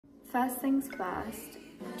First things first,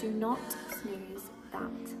 do not snooze that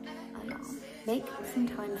alarm. Make some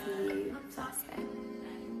time for you first thing.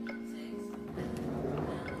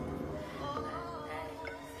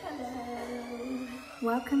 Hello.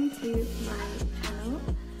 Welcome to my channel.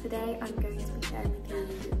 Today I'm going to be sharing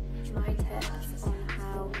with you my tips on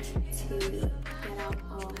how to get out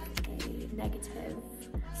of a negative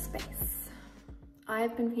space.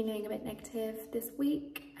 I've been feeling a bit negative this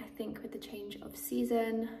week. I think with the change of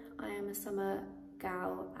season, I am a summer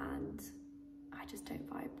gal and I just don't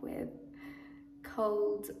vibe with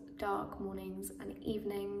cold, dark mornings and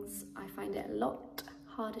evenings. I find it a lot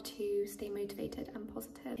harder to stay motivated and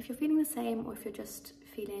positive. If you're feeling the same, or if you're just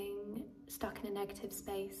feeling stuck in a negative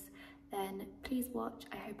space, then please watch.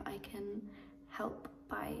 I hope I can help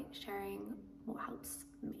by sharing what helps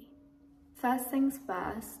me. First things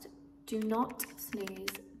first, do not snooze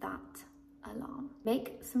that alarm.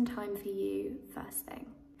 Make some time for you first thing.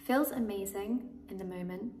 Feels amazing in the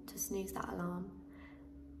moment to snooze that alarm,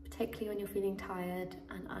 particularly when you're feeling tired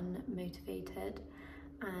and unmotivated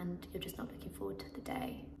and you're just not looking forward to the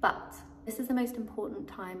day. But this is the most important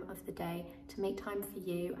time of the day to make time for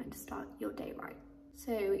you and to start your day right.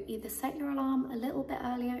 So either set your alarm a little bit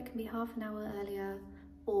earlier, it can be half an hour earlier,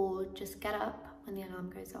 or just get up when the alarm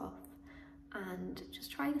goes off and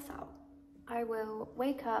just try this out. I will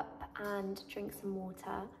wake up and drink some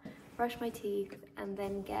water, brush my teeth, and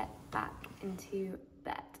then get back into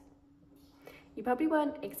bed. You probably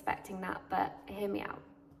weren't expecting that, but hear me out.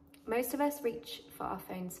 Most of us reach for our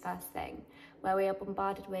phones first thing, where we are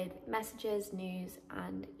bombarded with messages, news,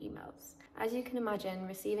 and emails. As you can imagine,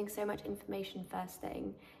 receiving so much information first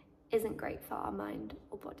thing isn't great for our mind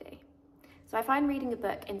or body. So I find reading a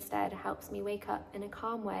book instead helps me wake up in a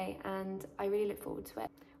calm way, and I really look forward to it.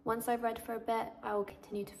 Once I've read for a bit, I will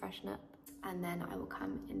continue to freshen up, and then I will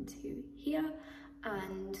come into here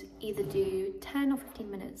and either do 10 or 15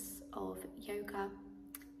 minutes of yoga,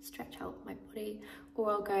 stretch out my body, or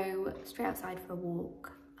I'll go straight outside for a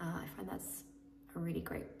walk. I find that's a really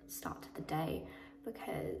great start to the day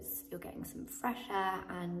because you're getting some fresh air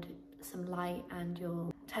and some light, and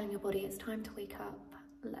you're telling your body it's time to wake up,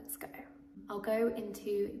 let's go. I'll go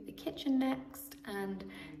into the kitchen next and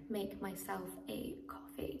make myself a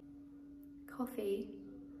coffee. Coffee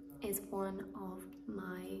is one of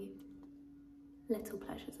my little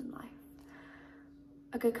pleasures in life.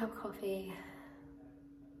 A good cup of coffee,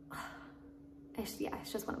 it's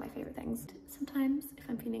just one of my favorite things. Sometimes if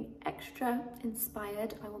I'm feeling extra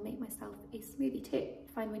inspired, I will make myself a smoothie too.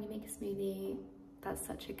 I find when you make a smoothie, that's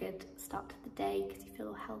such a good start to the day because you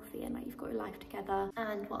feel healthy and like you've got your life together.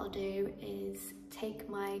 And what I'll do is take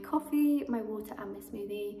my coffee, my water and my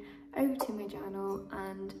smoothie over to my journal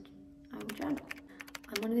and I will journal.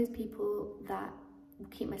 I'm one of those people that will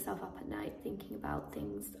keep myself up at night thinking about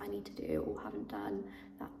things I need to do or haven't done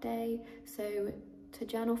that day. So to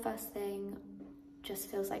journal first thing just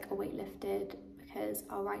feels like a weight lifted because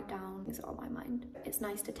I'll write down things that are on my mind. It's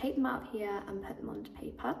nice to take them out of here and put them onto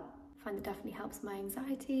paper. I find that definitely helps my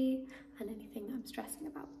anxiety and anything that I'm stressing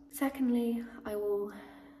about. Secondly, I will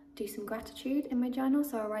do some gratitude in my journal.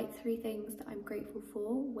 So I'll write 3 things that I'm grateful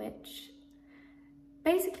for, which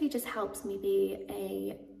basically just helps me be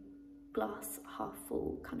a glass half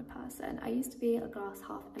full kind of person. I used to be a glass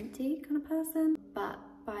half empty kind of person, but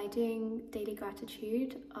by doing daily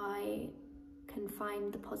gratitude, I can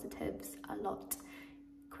find the positives a lot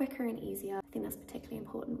quicker and easier. I think that's particularly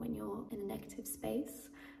important when you're in a negative space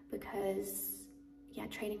because, yeah,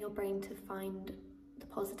 training your brain to find the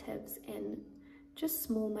positives in just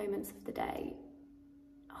small moments of the day,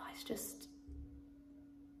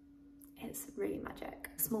 it's really magic.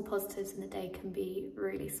 Small positives in the day can be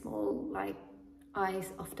really small. Like I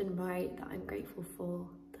often write that I'm grateful for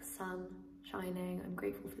the sun shining, I'm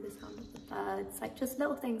grateful for the sound of the birds, like just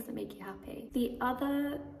little things that make you happy. The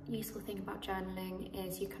other useful thing about journaling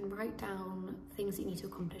is you can write down things you need to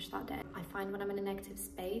accomplish that day. I find when I'm in a negative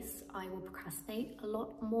space, I will procrastinate a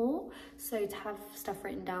lot more. So to have stuff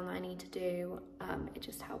written down that I need to do, it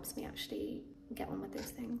just helps me actually get on with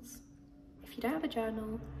those things. If you don't have a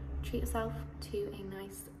journal, treat yourself to a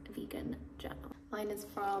nice vegan journal. Mine is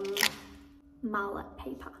from Mal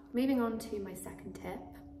Paper. Moving on to my second tip,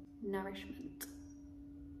 nourishment.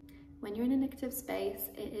 When you're in a negative space,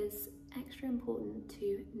 it is extra important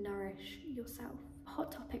to nourish yourself. A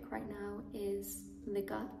hot topic right now is the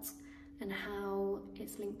gut and how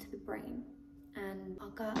it's linked to the brain. And our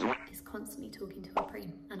gut is constantly talking to our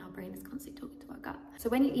brain, and our brain is constantly talking to our gut. So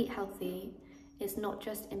when you eat healthy, it's not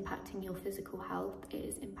just impacting your physical health, it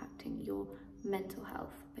is impacting your mental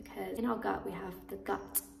health, because in our gut we have the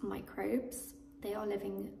gut microbes. They are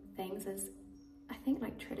living things, as I think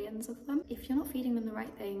like trillions of them. If you're not feeding them the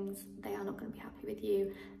right things, they are not going to be happy with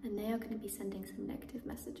you, and they are going to be sending some negative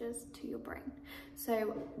messages to your brain.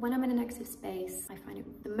 So when I'm in a negative space, I find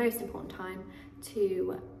it the most important time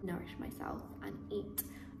to nourish myself and eat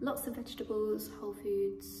lots of vegetables, whole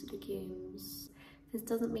foods, legumes. This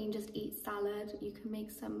doesn't mean just eat salad. You can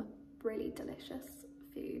make some really delicious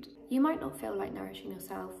food. You might not feel like nourishing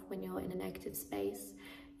yourself when you're in a negative space.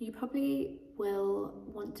 You probably will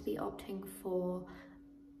want to be opting for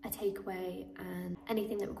a takeaway and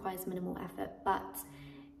anything that requires minimal effort. But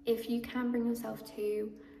if you can bring yourself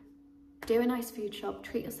to do a nice food shop,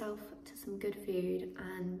 treat yourself to some good food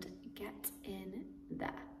and get in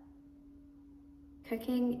there.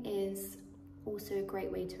 Cooking is also a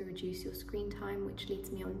great way to reduce your screen time, which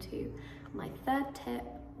leads me on to my third tip,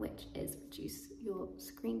 which is reduce your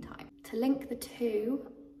screen time. To link the two,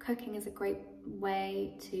 cooking is a great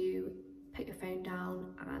way to put your phone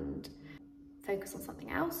down and focus on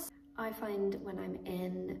something else. I find when I'm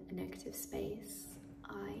in a negative space,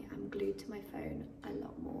 I am glued to my phone a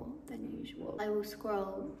lot more than usual. I will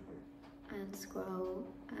scroll and scroll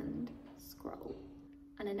and scroll,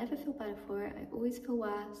 and I never feel better for it. I always feel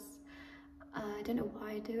worse. I don't know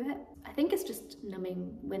why I do it. I think it's just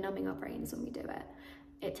numbing. We're numbing our brains when we do it.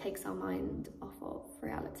 It takes our mind off of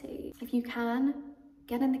reality. If you can,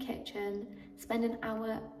 get in the kitchen, spend an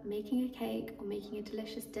hour making a cake or making a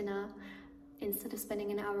delicious dinner instead of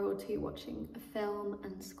spending an hour or two watching a film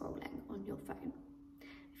and scrolling on your phone.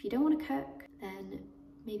 If you don't want to cook, then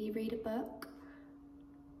maybe read a book,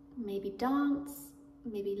 maybe dance,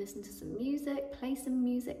 maybe listen to some music, play some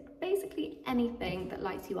music, basically anything that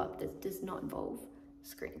lights you up that does not involve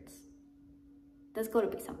screens. There's got to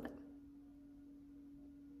be something.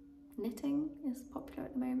 Knitting is popular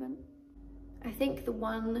at the moment. I think the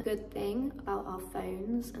one good thing about our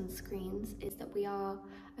phones and screens is that we are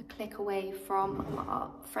a click away from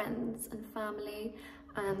our friends and family,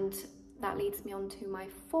 and that leads me on to my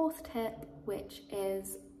fourth tip, which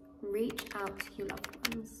is reach out to your loved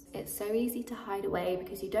ones. It's so easy to hide away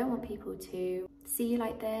because you don't want people to see you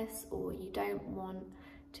like this, or you don't want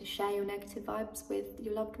to share your negative vibes with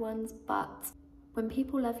your loved ones, but when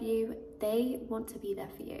people love you, they want to be there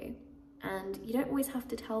for you. And you don't always have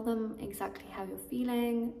to tell them exactly how you're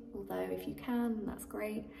feeling, although if you can, that's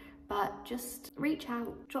great. But just reach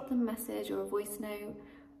out, drop them a message or a voice note,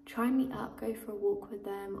 try and meet up, go for a walk with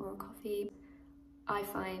them or a coffee. I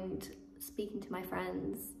find speaking to my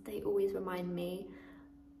friends, they always remind me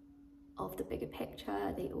of the bigger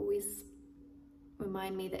picture. They always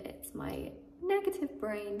remind me that it's my negative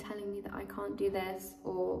brain telling me that I can't do this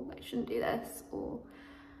or I shouldn't do this, or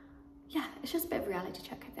yeah, it's just a bit of a reality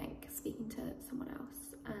check, I think, speaking to someone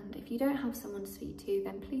else. And if you don't have someone to speak to,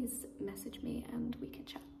 then please message me and we can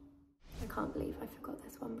chat. I can't believe I forgot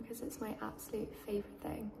this one because it's my absolute favourite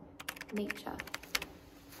thing, nature.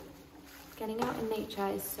 Getting out in nature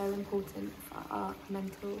is so important for our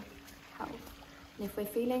mental health. And if we're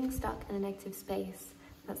feeling stuck in a negative space,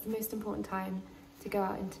 that's the most important time to go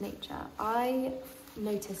out into nature. I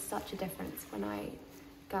notice such a difference when I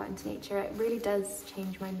go out into nature. It really does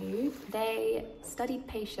change my mood. They studied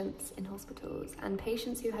patients in hospitals, and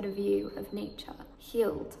patients who had a view of nature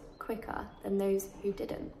healed quicker than those who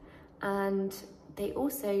didn't. And they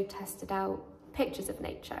also tested out pictures of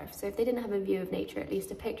nature. So if they didn't have a view of nature, at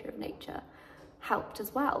least a picture of nature helped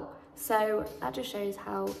as well. So that just shows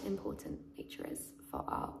how important nature is for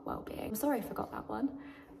our well-being. I'm sorry I forgot that one.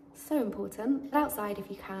 So important. Get outside if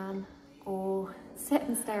you can, or sit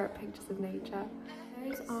and stare at pictures of nature.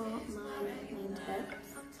 Those are my main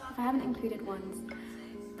tips. If I haven't included ones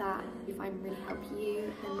that you find really help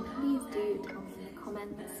you, then please do tell me in the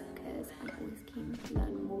comments, because I'm always keen to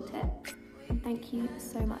learn more tips. And thank you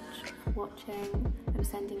so much for watching. I'm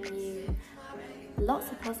sending you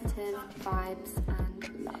lots of positive vibes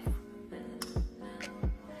and love.